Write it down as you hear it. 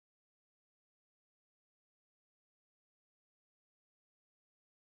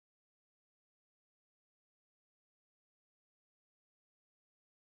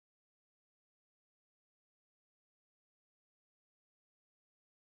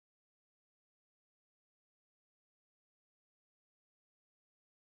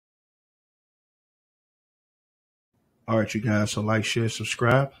All right, you guys. So like, share,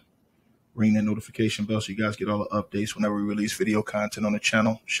 subscribe, ring that notification bell so you guys get all the updates whenever we release video content on the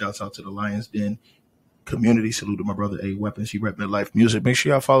channel. Shouts out to the Lions Den community. Salute to my brother A Weapons. He repping life music. Make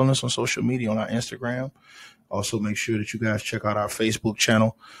sure y'all following us on social media on our Instagram. Also, make sure that you guys check out our Facebook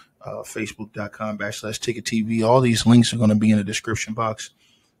channel, facebook.com/Ticket TV. All these links are going to be in the description box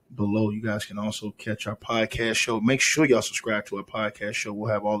below. You guys can also catch our podcast show. Make sure y'all subscribe to our podcast show.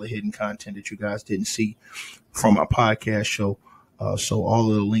 We'll have all the hidden content that you guys didn't see from our podcast show. So all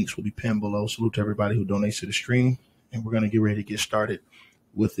of the links will be pinned below. Salute to everybody who donates to the stream. And we're going to get ready to get started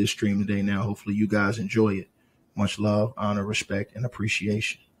with this stream today now. Hopefully you guys enjoy it. Much love, honor, respect, and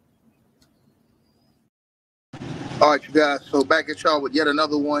appreciation. All right, you guys. So back at y'all with yet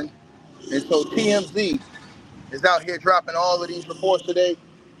another one. And so TMZ is out here dropping all of these reports today.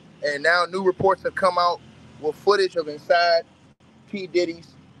 And now new reports have come out with footage of inside P. Diddy's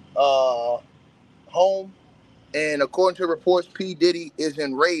home. And according to reports, P. Diddy is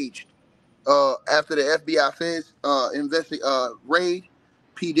enraged after the FBI feds raid.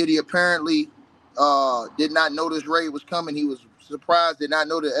 P. Diddy apparently did not know this raid was coming. He was surprised, did not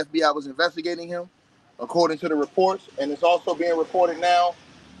know the FBI was investigating him, according to the reports. And it's also being reported now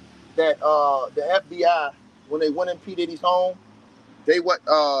that the FBI, when they went in P. Diddy's home, they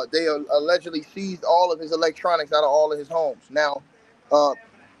allegedly seized all of his electronics out of all of his homes. Now,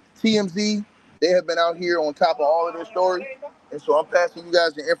 TMZ, they have been out here on top of all of their stories. And so I'm passing you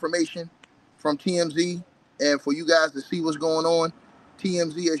guys the information from TMZ and for you guys to see what's going on.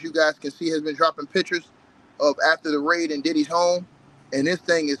 TMZ, as you guys can see, has been dropping pictures of after the raid in Diddy's home. And this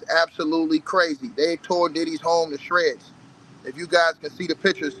thing is absolutely crazy. They tore Diddy's home to shreds. If you guys can see the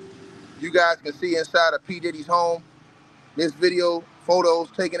pictures, you guys can see inside of P. Diddy's home. This video,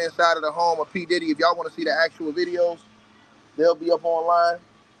 photos taken inside of the home of P. Diddy. If y'all want to see the actual videos, they'll be up online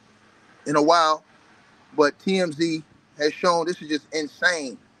in a while. But TMZ has shown this is just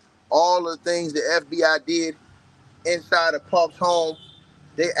insane. All of the things the FBI did inside of Puff's home,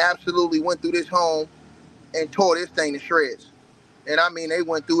 they absolutely went through this home and tore this thing to shreds. And I mean, they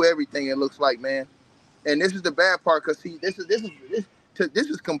went through everything, it looks like, man. And this is the bad part, because see, this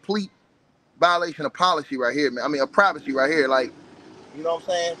is complete violation of policy right here, man. I mean, of privacy right here. Like, you know what I'm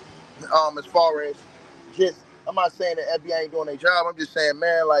saying? As far as just, I'm not saying the FBI ain't doing their job. I'm just saying,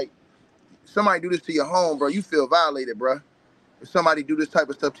 man, like, somebody do this to your home, bro, you feel violated, bro. If somebody do this type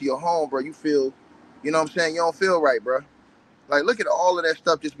of stuff to your home, bro, you feel, you know what I'm saying? You don't feel right, bro. Like, look at all of that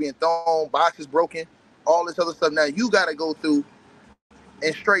stuff just being thrown, boxes broken, all this other stuff. Now, you got to go through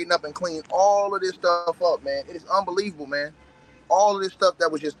and straighten up and clean all of this stuff up, man. It is unbelievable, man. All of this stuff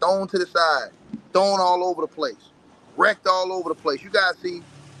that was just thrown to the side, thrown all over the place, wrecked all over the place. You guys see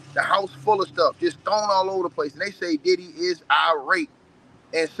the house full of stuff, just thrown all over the place. And they say Diddy is irate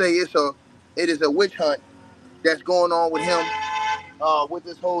and say it is a witch hunt that's going on with him, with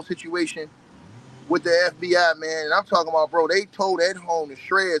this whole situation with the FBI, man. And I'm talking about, bro, they tore that home to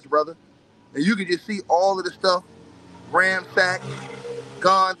shreds, brother. And you can just see all of the stuff ransacked,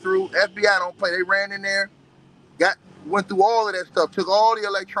 gone through. FBI don't play. They ran in there, went through all of that stuff, took all the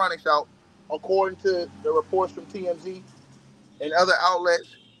electronics out, according to the reports from TMZ and other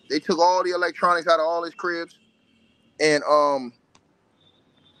outlets. They took all the electronics out of all his cribs. And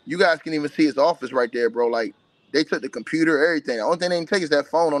you guys can even see his office right there, bro. Like, they took the computer, everything. The only thing they didn't take is that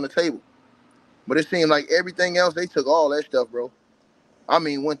phone on the table. But it seemed like everything else, they took all that stuff, bro. I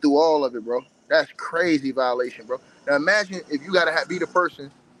mean, went through all of it, bro. That's crazy violation, bro. Now imagine if you gotta be the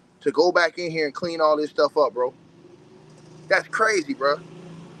person to go back in here and clean all this stuff up, bro. That's crazy, bro.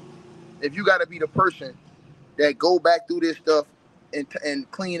 If you gotta be the person that go back through this stuff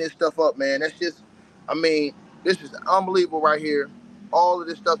and clean this stuff up, man, that's just, I mean, this is unbelievable right here. All of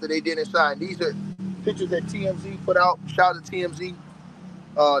this stuff that they did inside. These are pictures that TMZ put out. Shout out to TMZ.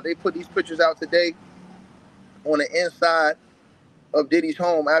 They put these pictures out today on the inside of Diddy's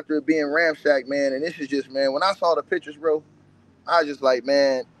home after it being ransacked, man. And this is just, man, when I saw the pictures, bro, I was just like,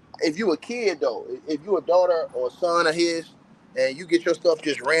 man, if you a kid, though, if you a daughter or a son of his, and you get your stuff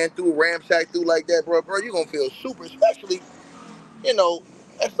just ransacked through like that, bro, you're going to feel super, especially, you know,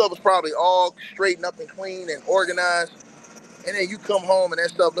 that stuff was probably all straightened up and clean and organized. And then you come home and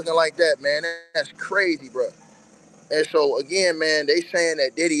that stuff looking like that, man, that's crazy, bro. And so, again, man, they saying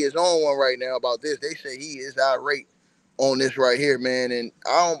that Diddy is on one right now about this. They say he is irate on this right here, man. And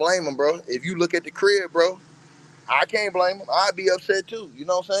I don't blame him, bro. If you look at the crib, bro, I can't blame him. I'd be upset, too. You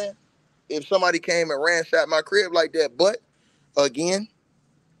know what I'm saying? If somebody came and ransacked my crib like that. But, again,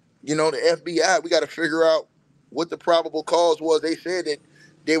 you know, the FBI, we got to figure out what the probable cause was. They said that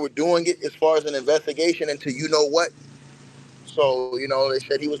they were doing it as far as an investigation into you know what. So, you know, they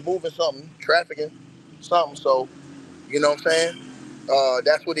said he was moving something, trafficking something. So, You know what I'm saying?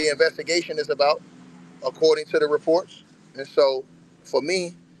 That's what the investigation is about, according to the reports. And so, for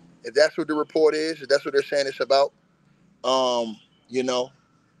me, if that's what the report is, if that's what they're saying it's about, um, you know,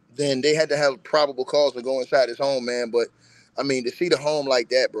 then they had to have probable cause to go inside his home, man. But I mean, to see the home like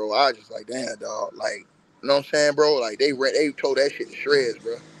that, bro, I was just like, damn, dog. Like, you know what I'm saying, bro? Like they tore that shit to shreds,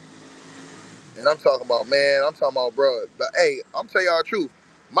 bro. And I'm talking about, man, I'm talking about, bro. But hey, I'm tell y'all the truth.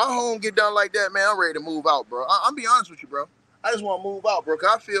 My home get done like that, man, I'm ready to move out, bro. I'm be honest with you, bro. I just want to move out, bro.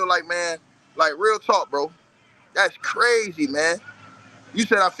 Cause I feel like, man, like real talk, bro. That's crazy, man. You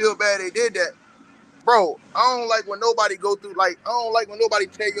said I feel bad they did that. Bro, I don't like when nobody go through, like, I don't like when nobody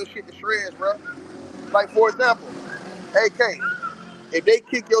tear your shit to shreds, bro. Like, for example, AK, if they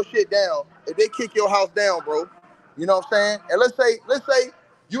kick your shit down, if they kick your house down, bro, you know what I'm saying? And let's say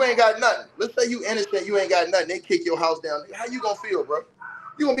you ain't got nothing. Let's say you innocent, you ain't got nothing. They kick your house down. How you gonna feel, bro?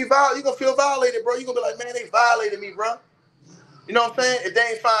 You gonna be you gonna feel violated, bro. You gonna be like, man, they violated me, bro. You know what I'm saying? If they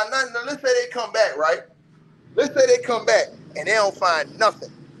ain't find nothing, then let's say they come back, right? Let's say they come back and they don't find nothing.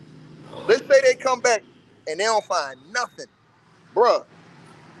 Let's say they come back and they don't find nothing, bro.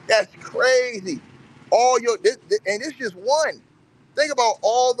 That's crazy. All your and this just one. Think about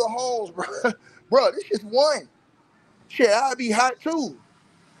all the homes, bro. Bro, this just one. Shit, I'd be hot too.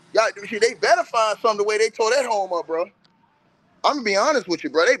 Y'all, shit, they better find something the way they tore that home up, bro. I'm gonna be honest with you,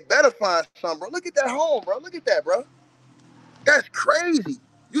 bro. They better find something, bro. Look at that home, bro. Look at that, bro. That's crazy.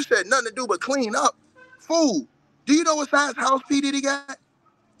 You said nothing to do but clean up. Fool. Do you know what size house P. Diddy got?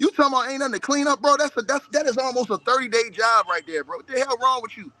 You talking about ain't nothing to clean up, bro? That is almost a 30-day job right there, bro. What the hell wrong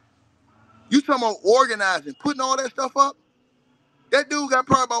with you? You talking about organizing, putting all that stuff up? That dude got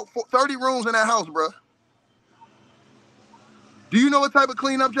probably about 30 rooms in that house, bro. Do you know what type of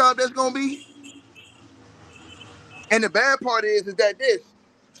cleanup job that's gonna be? And the bad part is that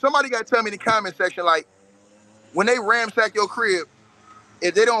somebody got to tell me in the comment section, like, when they ransack your crib,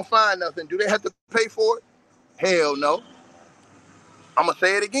 if they don't find nothing, do they have to pay for it? Hell no. I'm gonna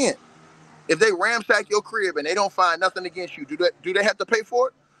say it again. If they ransack your crib and they don't find nothing against you, do they have to pay for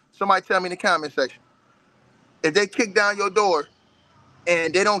it? Somebody tell me in the comment section. If they kick down your door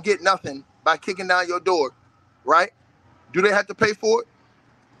and they don't get nothing by kicking down your door, right? Do they have to pay for it?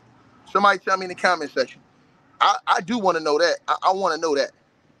 Somebody tell me in the comment section. I do want to know that. I want to know that.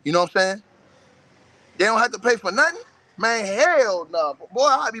 You know what I'm saying? They don't have to pay for nothing? Man, hell no. Boy,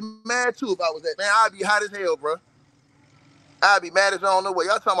 I'd be mad too if I was that. Man, I'd be hot as hell, bro. I'd be mad as I don't know what.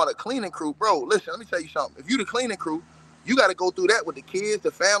 Y'all talking about a cleaning crew. Bro, listen, let me tell you something. If you the cleaning crew, you got to go through that with the kids, the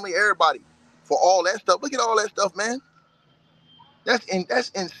family, everybody for all that stuff. Look at all that stuff, man. That's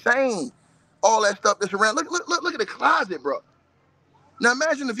insane. All that stuff that's around. Look at the closet, bro. Now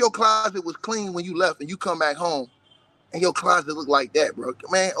imagine if your closet was clean when you left and you come back home and your closet look like that, bro.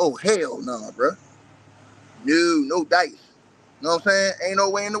 Man, oh hell no, bro. No dice. You know what I'm saying? Ain't no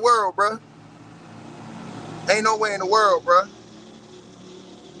way in the world, bro. Ain't no way in the world, bro.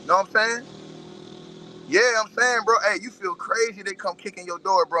 You know what I'm saying? Yeah, I'm saying, bro. Hey, you feel crazy? They come kicking your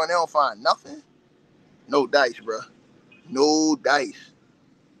door, bro, and they don't find nothing. No dice, bro. No dice.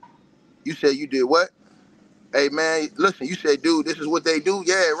 You said you did what? Hey, man, listen. You said, dude, this is what they do.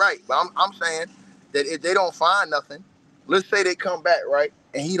 Yeah, right. But I'm saying that if they don't find nothing, let's say they come back, right,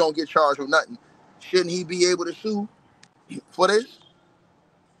 and he don't get charged with nothing, shouldn't he be able to sue for this?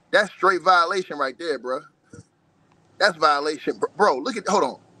 That's straight violation right there, bro. That's violation, bro. Hold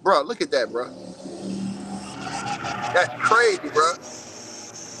on, bro. Look at that, bro. That's crazy, bro.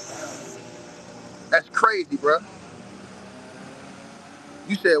 That's crazy, bro.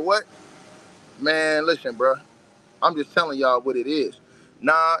 You said what? Man, listen, bro. I'm just telling y'all what it is.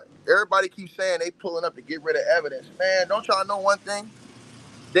 Nah, everybody keeps saying they pulling up to get rid of evidence. Man, don't y'all know one thing?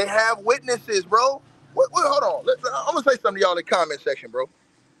 They have witnesses, bro. Hold on. I'm gonna say something to y'all in the comment section, bro.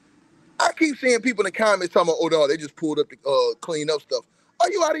 I keep seeing people in the comments talking about, oh no, they just pulled up to clean up stuff.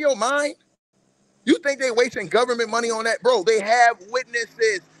 Are you out of your mind? You think they wasting government money on that? Bro, they have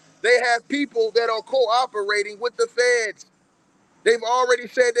witnesses. They have people that are cooperating with the feds. They've already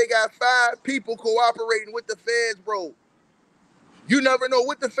said they got 5 people cooperating with the feds, bro. You never know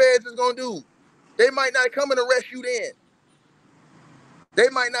what the feds is going to do. They might not come and arrest you then. They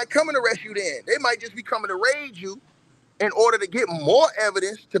might not come and arrest you then. They might just be coming to raid you in order to get more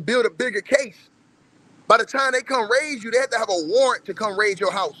evidence to build a bigger case. By the time they come raid you, they have to have a warrant to come raid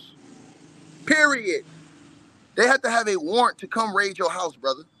your house. Period. They have to have a warrant to come raid your house,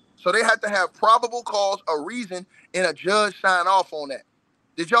 brother. So they have to have probable cause, a reason, and a judge sign off on that.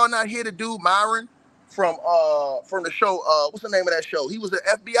 Did y'all not hear the dude Myron from the show? What's the name of that show? He was an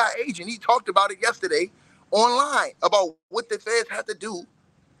FBI agent. He talked about it yesterday online about what the feds have to do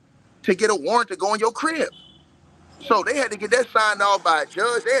to get a warrant to go in your crib. So they had to get that signed off by a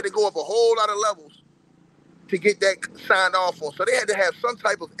judge. They had to go up a whole lot of levels to get that signed off on. So they had to have some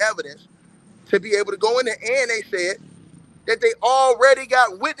type of evidence to be able to go in there. And they said that they already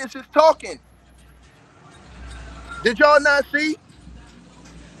got witnesses talking. Did y'all not see?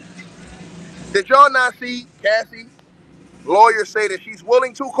 Did y'all not see Cassie, lawyer, say that she's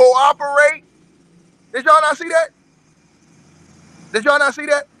willing to cooperate? Did y'all not see that? Did y'all not see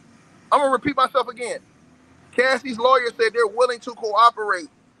that? I'm going to repeat myself again. Cassie's lawyer said they're willing to cooperate.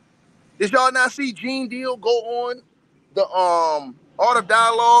 Did y'all not see Gene Deal go on the Art of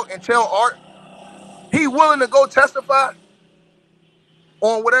Dialogue and tell Art he willing to go testify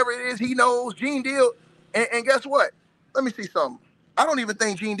on whatever it is he knows? Gene Deal, and guess what? Let me see something. I don't even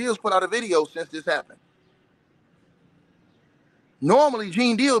think Gene Deal's put out a video since this happened. Normally,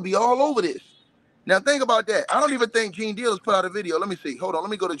 Gene Deal be all over this. Now, think about that. I don't even think Gene Deal has put out a video. Let me see. Hold on. Let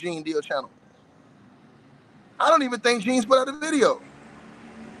me go to Gene Deal channel. I don't even think Gene's put out a video.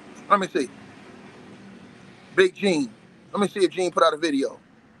 Let me see. Big Gene. Let me see if Gene put out a video.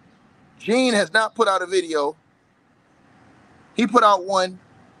 Gene has not put out a video. He put out one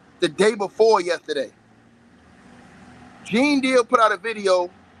the day before yesterday. Gene Deal put out a video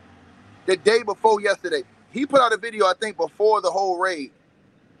the day before yesterday. He put out a video, I think, before the whole raid.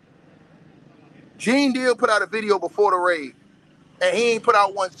 Gene Deal put out a video before the raid, and he ain't put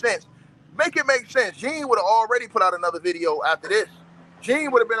out one since. Make it make sense. Gene would have already put out another video after this.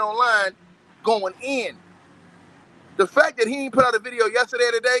 Gene would have been online going in. The fact that he ain't put out a video yesterday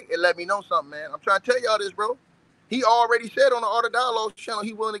or today, it let me know something, man. I'm trying to tell y'all this, bro. He already said on the Art of Dialogue channel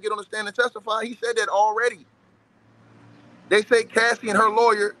he willing to get on the stand and testify. He said that already. They say Cassie and her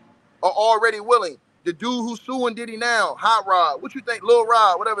lawyer are already willing. The dude who's suing Diddy now, Hot Rod. What you think, Lil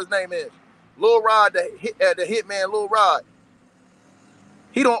Rod, whatever his name is. Lil Rod, the hitman, Lil Rod.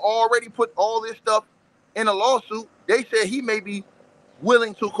 He don't already put all this stuff in a lawsuit. They said he may be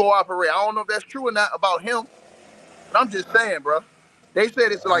willing to cooperate. I don't know if that's true or not about him, but I'm just saying, bro. They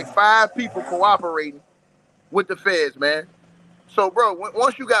said it's like 5 people cooperating with the feds, man. So, bro,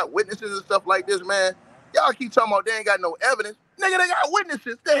 once you got witnesses and stuff like this, man, y'all keep talking about they ain't got no evidence. Nigga, they got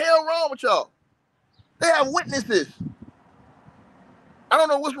witnesses. The hell wrong with y'all? They have witnesses. I don't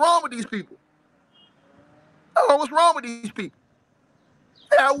know what's wrong with these people. I don't know what's wrong with these people.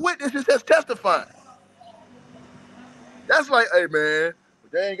 They have witnesses that's testifying. That's like, hey, man,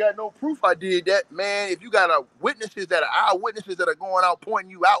 they ain't got no proof I did that. Man, if you got witnesses that are eyewitnesses that are going out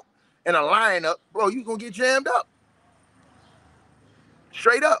pointing you out in a lineup, bro, you going to get jammed up.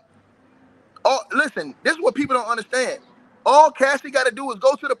 Straight up. Oh, listen, this is what people don't understand. All Cassie got to do is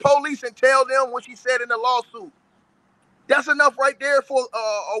go to the police and tell them what she said in the lawsuit. That's enough right there for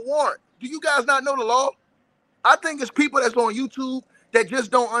a warrant. Do you guys not know the law? I think it's people that's on YouTube that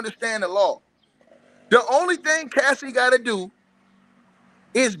just don't understand the law. The only thing Cassie got to do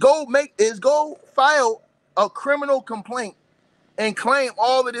is go file a criminal complaint and claim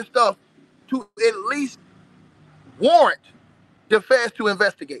all of this stuff to at least warrant the feds to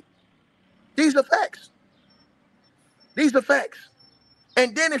investigate. These are facts. These are facts.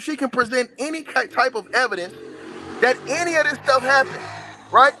 And then if she can present any type of evidence that any of this stuff happened,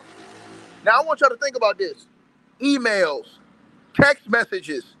 right? Now I want y'all to think about this. Emails, text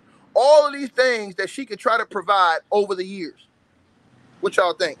messages, all of these things that she could try to provide over the years. What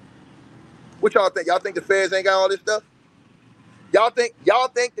y'all think? What y'all think? Y'all think the feds ain't got all this stuff? Y'all think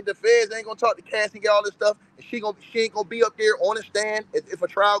that the feds ain't gonna talk to Cassie and get all this stuff, and she ain't gonna be up there on the stand if a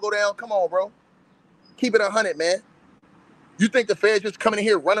trial go down? Come on, bro. Keep it 100, man. You think the feds just coming in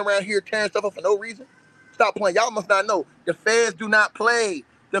here, running around here, tearing stuff up for no reason? Stop playing. Y'all must not know. The feds do not play.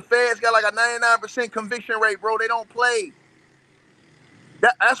 The feds got like a 99% conviction rate, bro. They don't play.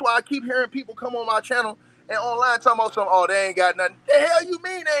 That's why I keep hearing people come on my channel and online talking about something, oh, they ain't got nothing. The hell you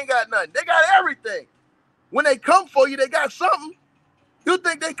mean they ain't got nothing? They got everything. When they come for you, they got something. You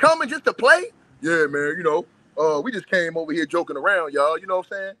think they coming just to play? Yeah, man, we just came over here joking around, y'all. You know what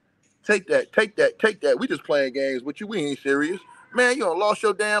I'm saying? Take that. We just playing games with you. We ain't serious. Man, you done lost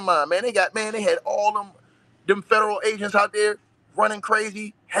your damn mind, man. They had all them federal agents out there running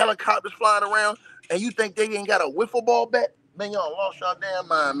crazy, helicopters flying around, and you think they ain't got a wiffle ball bat? Man, y'all lost y'all damn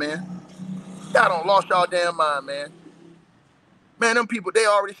mind, man. Y'all done lost y'all damn mind, man. Man, them people, they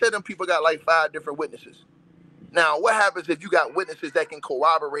already said them people got like 5 different witnesses. Now, what happens if you got witnesses that can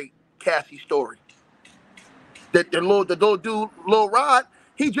corroborate Cassie's story? The little dude, Lil Rod,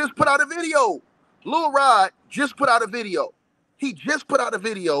 he just put out a video. Lil Rod just put out a video. He just put out a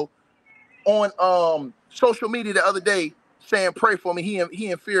video on social media the other day saying, pray for me. He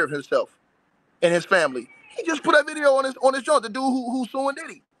in fear of himself and his family. He just put a video on his joint, the dude who's suing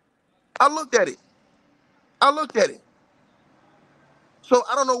Diddy. I looked at it. I looked at it. So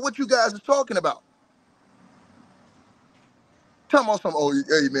I don't know what you guys are talking about. Tell me some, oh,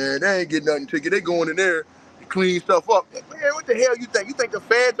 hey, man, they ain't getting nothing ticket. They going in there to clean stuff up. Man, what the hell you think? You think the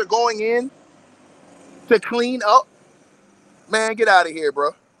feds are going in to clean up? Man, get out of here,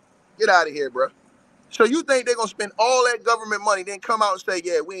 bro. Get out of here, bro. So you think they're going to spend all that government money, then come out and say,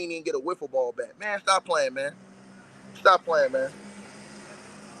 yeah, we ain't even get a wiffle ball back. Man, stop playing, man. Stop playing, man.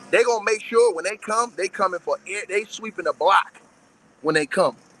 They going to make sure when they coming for it. They sweeping the block when they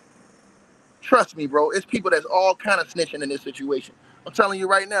come. Trust me, bro. It's people that's all kind of snitching in this situation. I'm telling you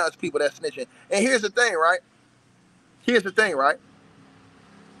right now, it's people that's snitching. And here's the thing, right? Here's the thing, right?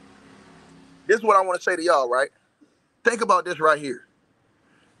 This is what I want to say to y'all, right? Think about this right here.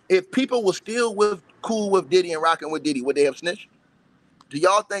 If people were still cool with Diddy and rocking with Diddy, would they have snitched? Do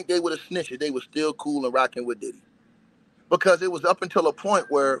y'all think they would have snitched if they were still cool and rocking with Diddy? Because it was up until a point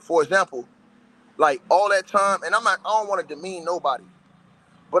where, for example, like all that time, and I don't want to demean nobody,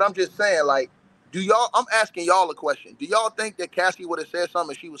 but I'm just saying, like, I'm asking y'all a question. Do y'all think that Cassie would have said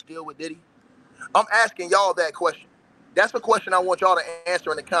something if she was still with Diddy? I'm asking y'all that question. That's a question I want y'all to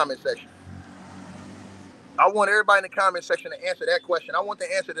answer in the comment section. I want everybody in the comment section to answer that question. I want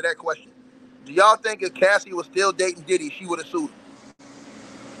the answer to that question. Do y'all think if Cassie was still dating Diddy, she would have sued him?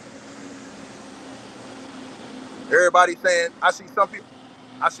 Everybody saying, I see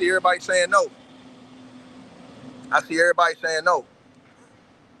everybody saying no. I see everybody saying no.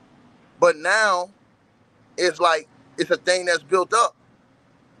 But now, it's like, it's a thing that's built up.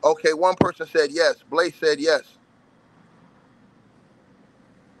 Okay, one person said yes. Blaze said yes.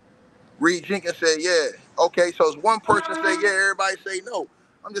 Reed Jenkins said yeah. Okay, so it's one person say yeah, everybody say no.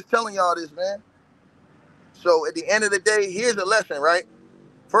 I'm just telling y'all this, man. So at the end of the day, here's a lesson, right?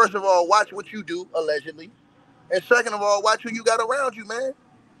 First of all, watch what you do, allegedly. And second of all, watch who you got around you, man.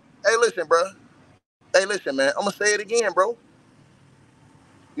 Hey, listen, bro. Hey, listen, man. I'm going to say it again, bro.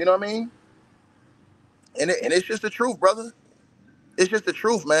 You know what I mean? And it's just the truth, brother. It's just the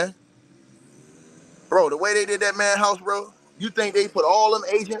truth, man. Bro, the way they did that man house, bro, you think they put all them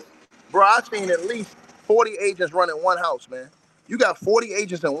agents? Bro, I seen at least 40 agents running one house, man. You got 40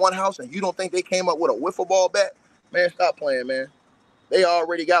 agents in one house and you don't think they came up with a wiffle ball bat? Man, stop playing, man. They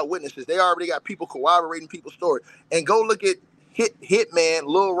already got witnesses. They already got people corroborating people's story. And go look at Hitman,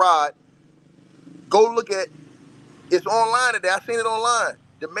 Lil Rod. Go look at, it's online today. I seen it online.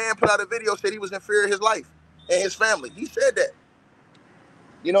 The man put out a video, said he was in fear of his life and his family. He said that.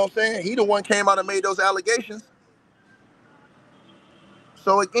 You know what I'm saying? He the one came out and made those allegations.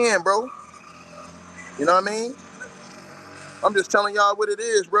 So again, bro, you know what I mean? I'm just telling y'all what it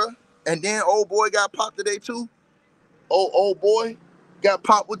is, bro. And then old boy got popped today too. Old boy got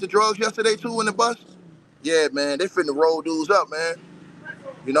popped with the drugs yesterday too in the bus. Yeah, man, they finna roll dudes up, man.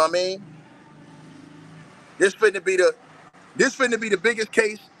 You know what I mean? This finna be the biggest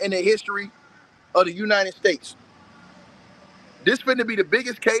case in the history of the United States. This finna be the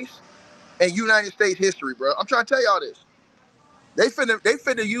biggest case in United States history, bro. I'm trying to tell y'all this. They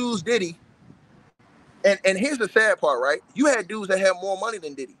finna use Diddy. And here's the sad part, right? You had dudes that had more money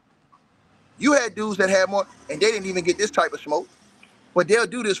than Diddy. You had dudes that had more, and they didn't even get this type of smoke. But they'll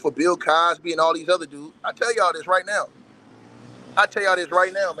do this for Bill Cosby and all these other dudes. I tell y'all this right now. I tell y'all this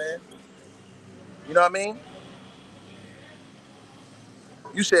right now, man. You know what I mean?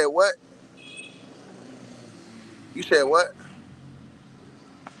 You said what? You said what?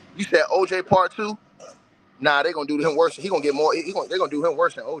 You said OJ Part 2? Nah, they gonna do him worse. He gonna get more. They gonna do him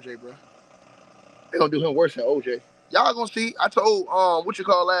worse than OJ, bro. They gonna do him worse than OJ. Y'all gonna see. I told what you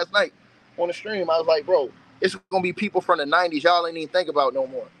call last night on the stream. I was like, bro, it's gonna be people from the '90s y'all ain't even think about no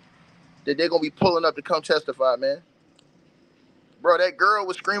more. That they're gonna be pulling up to come testify, man. Bro, that girl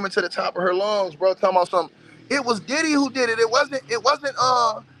was screaming to the top of her lungs, bro, talking about something. It was Diddy who did it. It wasn't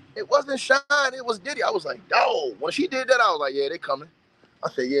Shine, it was Diddy. I was like, dog. When she did that, I was like, yeah, they coming. I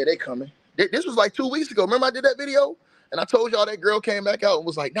said, yeah, they coming. This was like 2 weeks ago. Remember I did that video? And I told y'all that girl came back out and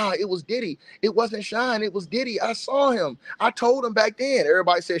was like, nah, it was Diddy. It wasn't Shine, it was Diddy. I saw him. I told him back then.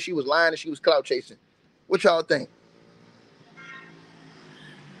 Everybody said she was lying and she was clout chasing. What y'all think?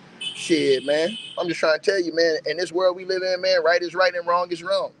 Shit, man. I'm just trying to tell you, man, in this world we live in, man, right is right and wrong is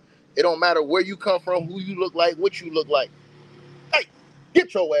wrong. It don't matter where you come from, who you look like, what you look like. Hey,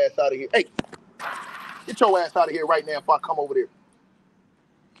 get your ass out of here. Hey, get your ass out of here right now if I come over there.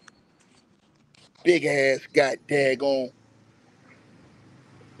 Big ass, god daggone.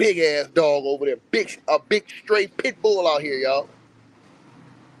 Big ass dog over there. A big straight pit bull out here, y'all.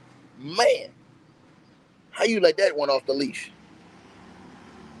 Man, how you let that one off the leash?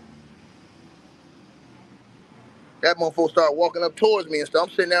 That motherfucker started walking up towards me and stuff.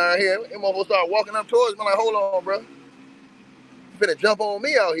 I'm sitting down here. That motherfucker started walking up towards me. I'm like, hold on, bro. You finna jump on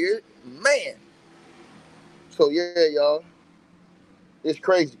me out here. Man. So, yeah, y'all. It's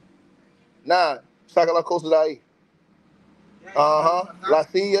crazy. Nah. Saca la cosa de ahí. La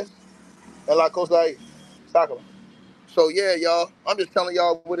sillas and la cosa de ahí. Sácala. So, yeah, y'all. I'm just telling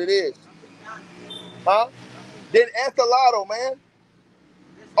y'all what it is. Huh? Then Escalado, man.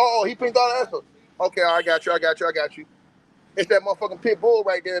 Oh, he picked out Escalado. Okay, I got you. It's that motherfucking pit bull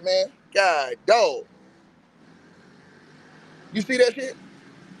right there, man. God, dog. You see that shit?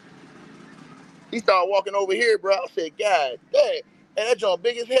 He started walking over here, bro. I said, God dang. And that joint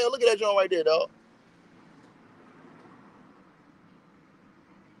big as hell. Look at that joint right there, dog.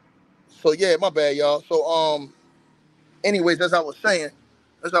 So, yeah, my bad, y'all. So, anyways, as I was saying,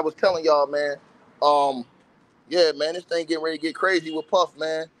 as I was telling y'all, man, yeah, man, this thing getting ready to get crazy with Puff,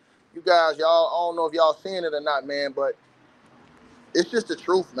 man. You guys, y'all, I don't know if y'all seeing it or not, man, but it's just the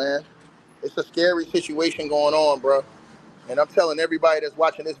truth, man. It's a scary situation going on, bro. And I'm telling everybody that's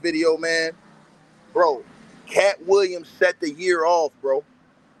watching this video, man, bro, Cat Williams set the year off, bro.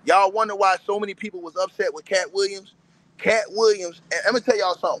 Y'all wonder why so many people was upset with Cat Williams? Cat Williams, and let me tell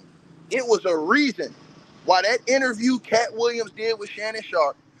y'all something. It was a reason why that interview Cat Williams did with Shannon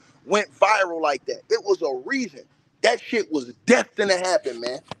Sharp went viral like that. It was a reason. That shit was destined to happen,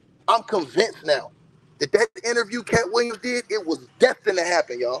 man. I'm convinced now that that interview Cat Williams did, it was destined to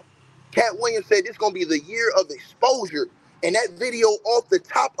happen, y'all. Cat Williams said this gonna be the year of exposure, and that video off the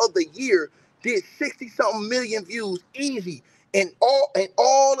top of the year did 60-something million views easy, and all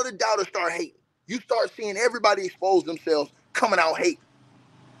of the doubters start hating. You start seeing everybody expose themselves, coming out hating.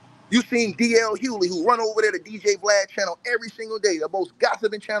 You seen DL Hewley, who run over there to DJ Vlad channel every single day, the most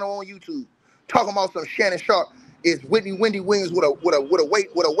gossiping channel on YouTube, talking about some Shannon Sharp is Wendy Williams with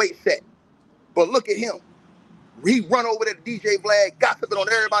a weight set. But look at him. He run over there to DJ Vlad, gossiping on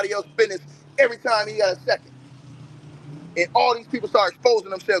everybody else's business every time he got a second. And all these people start exposing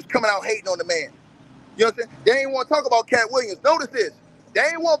themselves, coming out hating on the man. You know what I'm saying? They ain't want to talk about Cat Williams. Notice this. They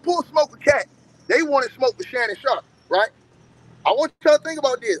ain't want to pull smoke with Cat. They wanted smoke with Shannon Sharp, right? I want y'all to think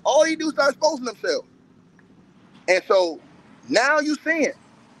about this. All he do is start exposing themselves. And so now you seeing.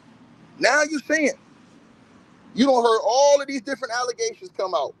 Now you seeing. You don't heard all of these different allegations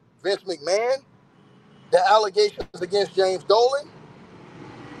come out. Vince McMahon, the allegations against James Dolan.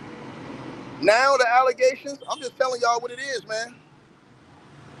 Now the allegations, I'm just telling y'all what it is, man.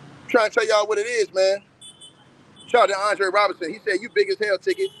 I'm trying to tell y'all what it is, man. Shout out to Andre Robinson. He said, you big as hell,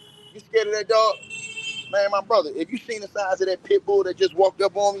 Ticket. You scared of that dog? Man, my brother, if you seen the size of that pit bull that just walked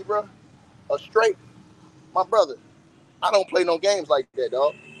up on me, bro, a straight, my brother, I don't play no games like that,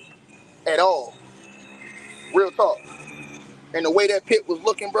 dog. At all. Real talk. And the way that pit was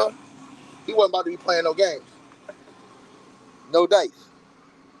looking, bro, he wasn't about to be playing no games. No dice.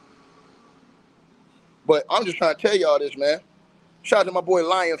 But I'm just trying to tell y'all this, man. Shout out to my boy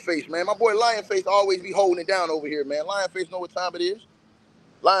Lionface, man. My boy Lionface always be holding it down over here, man. Lionface know what time it is.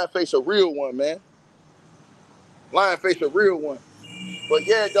 Lionface a real one, man. Lionface a real one. But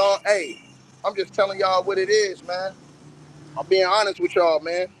yeah, dog, hey, I'm just telling y'all what it is, man. I'm being honest with y'all,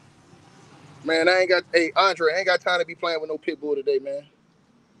 man. Man, hey, Andre, I ain't got time to be playing with no pit bull today, man.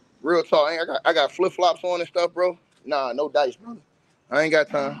 Real talk, I got flip-flops on and stuff, bro. Nah, no dice, brother. I ain't got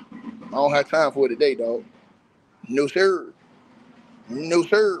time. I don't have time for it today, dog. No, sir. No,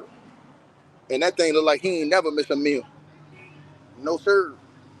 sir. And that thing look like he ain't never miss a meal. No, sir.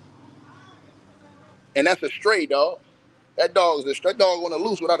 And that's a stray dog. That dog on the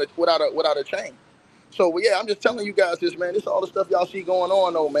loose without a chain. So yeah, I'm just telling you guys this, man. This is all the stuff y'all see going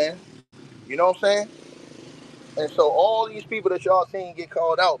on, though, man. You know what I'm saying? And so all these people that y'all seen get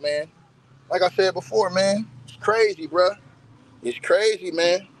called out, man. Like I said before, man, it's crazy, bro. It's crazy,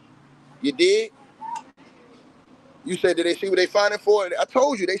 man. You dig? You said, did they see what they finding for? I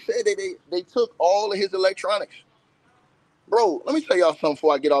told you, they said they took all of his electronics. Bro, let me tell y'all something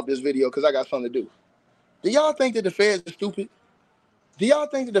before I get off this video, because I got something to do. Do y'all think that the feds are stupid? Do y'all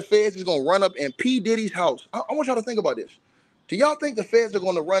think that the feds is going to run up in P. Diddy's house? I want y'all to think about this. Do y'all think the feds are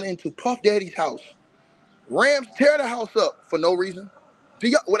going to run into Puff Daddy's house? Rams tear the house up for no reason? Do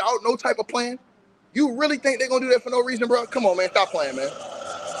y'all, without no type of plan? You really think they're going to do that for no reason, bro? Come on, man. Stop playing, man.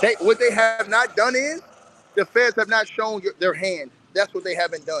 What they have not done is the feds have not shown their hand. That's what they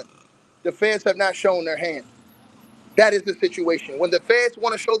haven't done. The feds have not shown their hand. That is the situation. When the feds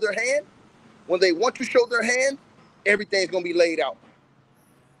want to show their hand, when they want to show their hand, everything's going to be laid out.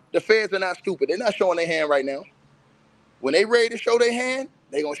 The feds are not stupid. They're not showing their hand right now. When they ready to show their hand,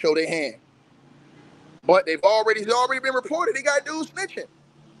 they're going to show their hand. But it's already been reported. They got dudes snitching.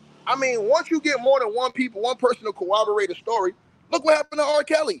 I mean, once you get more than one person to corroborate a story, look what happened to R.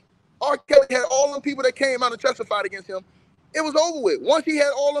 Kelly. R. Kelly had all them people that came out and testified against him. It was over with. Once he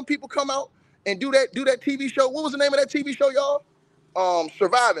had all them people come out and do that TV show. What was the name of that TV show, y'all?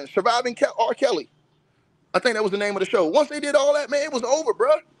 Surviving R. Kelly. I think that was the name of the show. Once they did all that, man, it was over,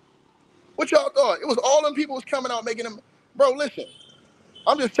 bro. What y'all thought? It was all them people was coming out making them. Bro, listen.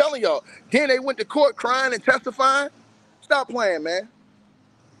 I'm just telling y'all. Then they went to court crying and testifying. Stop playing, man.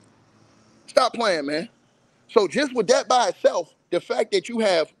 Stop playing, man. So just with that by itself, the fact that you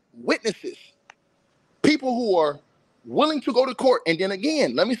have witnesses, people who are willing to go to court, and then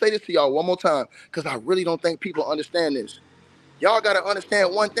again, let me say this to y'all one more time, because I really don't think people understand this. Y'all got to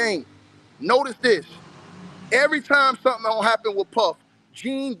understand one thing. Notice this. Every time something don't happen with Puff,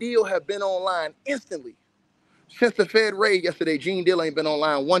 Gene Deal have been online instantly. Since the Fed raid yesterday, Gene Deal ain't been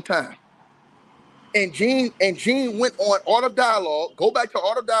online one time. And Gene went on Art of Dialogue. Go back to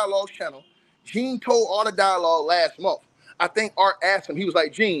Art of Dialogue's channel. Gene told Art of Dialogue last month. I think Art asked him. He was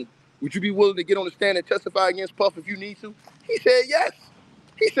like, Gene, would you be willing to get on the stand and testify against Puff if you need to? He said yes.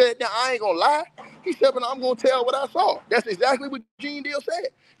 He said, now I ain't gonna lie. He said, but I'm gonna tell what I saw. That's exactly what Gene Deal said.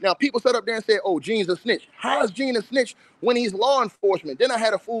 Now people sat up there and said, oh, Gene's a snitch. How is Gene a snitch when he's law enforcement? Then I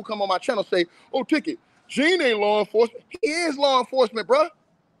had a fool come on my channel say, oh, Ticket, Gene ain't law enforcement. He is law enforcement, bro.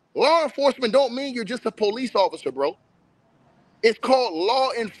 Law enforcement don't mean you're just a police officer, bro. It's called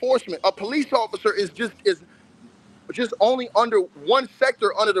law enforcement. A police officer is just only under one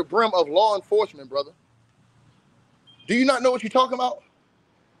sector under the brim of law enforcement, brother. Do you not know what you're talking about?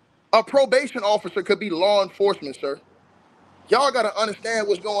 A probation officer could be law enforcement, sir. Y'all got to understand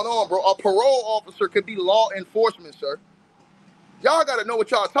what's going on, bro. A parole officer could be law enforcement, sir. Y'all got to know what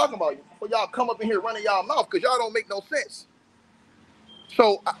y'all talking about before y'all come up in here running y'all mouth, because y'all don't make no sense.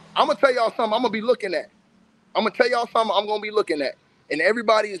 So I'm going to tell y'all something I'm going to be looking at. I'm going to tell y'all something I'm going to be looking at. And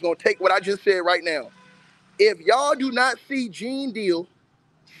everybody is going to take what I just said right now. If y'all do not see Gene Deal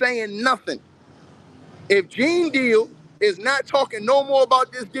saying nothing, if Gene Deal is not talking no more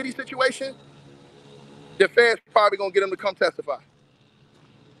about this Diddy situation, the Fed's probably going to get him to come testify.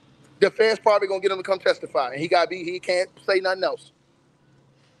 The Fed's probably going to get him to come testify. And he can't say nothing else.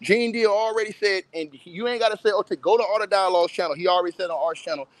 Gene Deal already said, and you ain't got to say, okay, go to Art of Dialogue's channel. He already said on Art's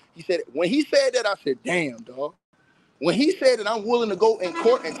channel. He said, when he said that, I said, damn, dog. When he said that I'm willing to go in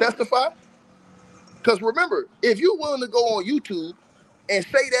court and testify, because remember, if you're willing to go on YouTube and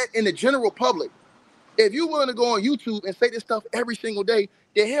say that in the general public, if you're willing to go on YouTube and say this stuff every single day,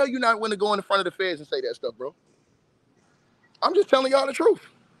 the hell you not willing to go in front of the feds and say that stuff, bro? I'm just telling y'all the truth.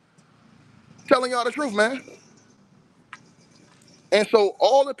 Telling y'all the truth, man. And so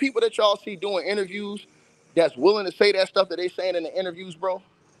all the people that y'all see doing interviews that's willing to say that stuff that they saying in the interviews, bro,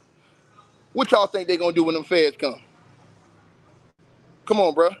 what y'all think they gonna do when them feds come? Come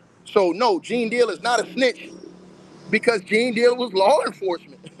on, bro. So no, Gene Deal is not a snitch because Gene Deal was law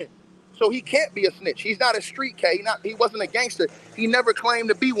enforcement. So he can't be a snitch. He's not a street cat. He wasn't a gangster. He never claimed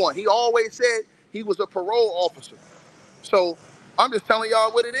to be one. He always said he was a parole officer. So I'm just telling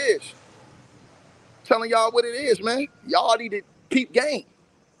y'all what it is. Telling y'all what it is, man. Y'all need to peep game.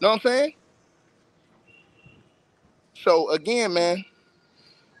 Know what I'm saying? So again, man,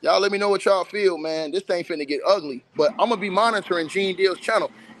 y'all let me know what y'all feel, man. This thing finna get ugly. But I'm gonna be monitoring Gene Deal's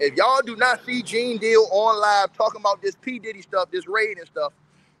channel. If y'all do not see Gene Deal on live talking about this P. Diddy stuff, this raid and stuff,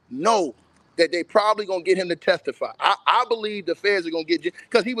 know that they probably gonna get him to testify. I believe the feds are gonna get Gene,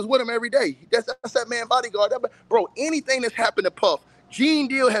 because he was with him every day. That's that man bodyguard. Bro, anything that's happened to Puff, Gene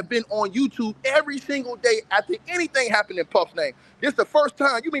Deal have been on YouTube every single day after anything happened in Puff's name. This the first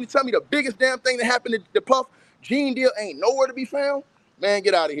time. You mean to tell me the biggest damn thing that happened to Puff, Gene Deal ain't nowhere to be found? Man,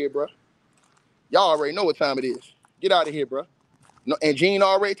 get out of here, bro. Y'all already know what time it is. Get out of here, bro. No, and Gene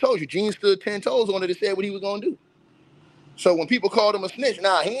already told you. Gene stood 10 toes on it and said what he was gonna do. So when people called him a snitch,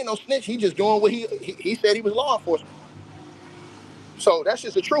 nah, he ain't no snitch. He just doing what he said he was law enforcement. So that's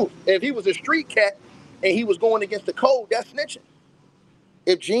just the truth. If he was a street cat and he was going against the code, that's snitching.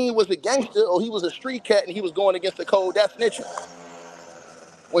 If Gene was a gangster or he was a street cat and he was going against the code, that's snitching.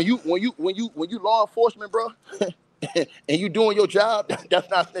 When you law enforcement, bro, and you doing your job, that's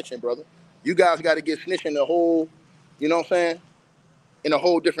not snitching, brother. You guys got to get snitching the whole, you know what I'm saying, in a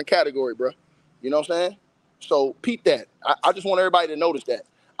whole different category, bro. You know what I'm saying? So peep that. I just want everybody to notice that.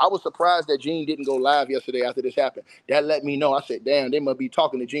 I was surprised that Gene didn't go live yesterday after this happened. That let me know. I said, damn, they must be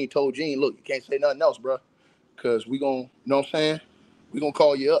talking to Gene. Told Gene, look, you can't say nothing else, bro, because we going to, you know what I'm saying? We going to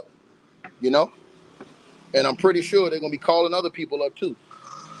call you up, you know? And I'm pretty sure they're going to be calling other people up too.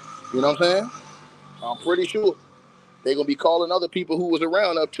 You know what I'm saying? I'm pretty sure they're going to be calling other people who was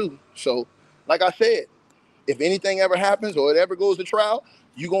around up too. So, like I said, If anything ever happens or it ever goes to trial,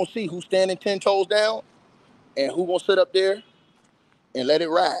 you gonna see who's standing 10 toes down and who gonna sit up there and let it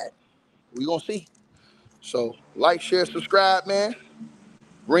ride. We gonna see. So like, share, subscribe, man.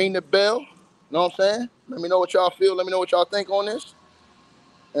 Ring the bell. Know what I'm saying? Let me know what y'all feel. Let me know what y'all think on this.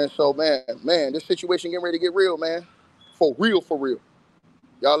 And so, man, this situation getting ready to get real, man. For real, for real.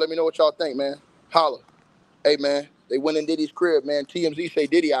 Y'all let me know what y'all think, man. Holla. Hey, man, they went in Diddy's crib, man. TMZ say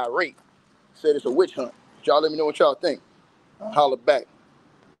Diddy irate. Said it's a witch hunt. Y'all let me know what y'all think. Holla back.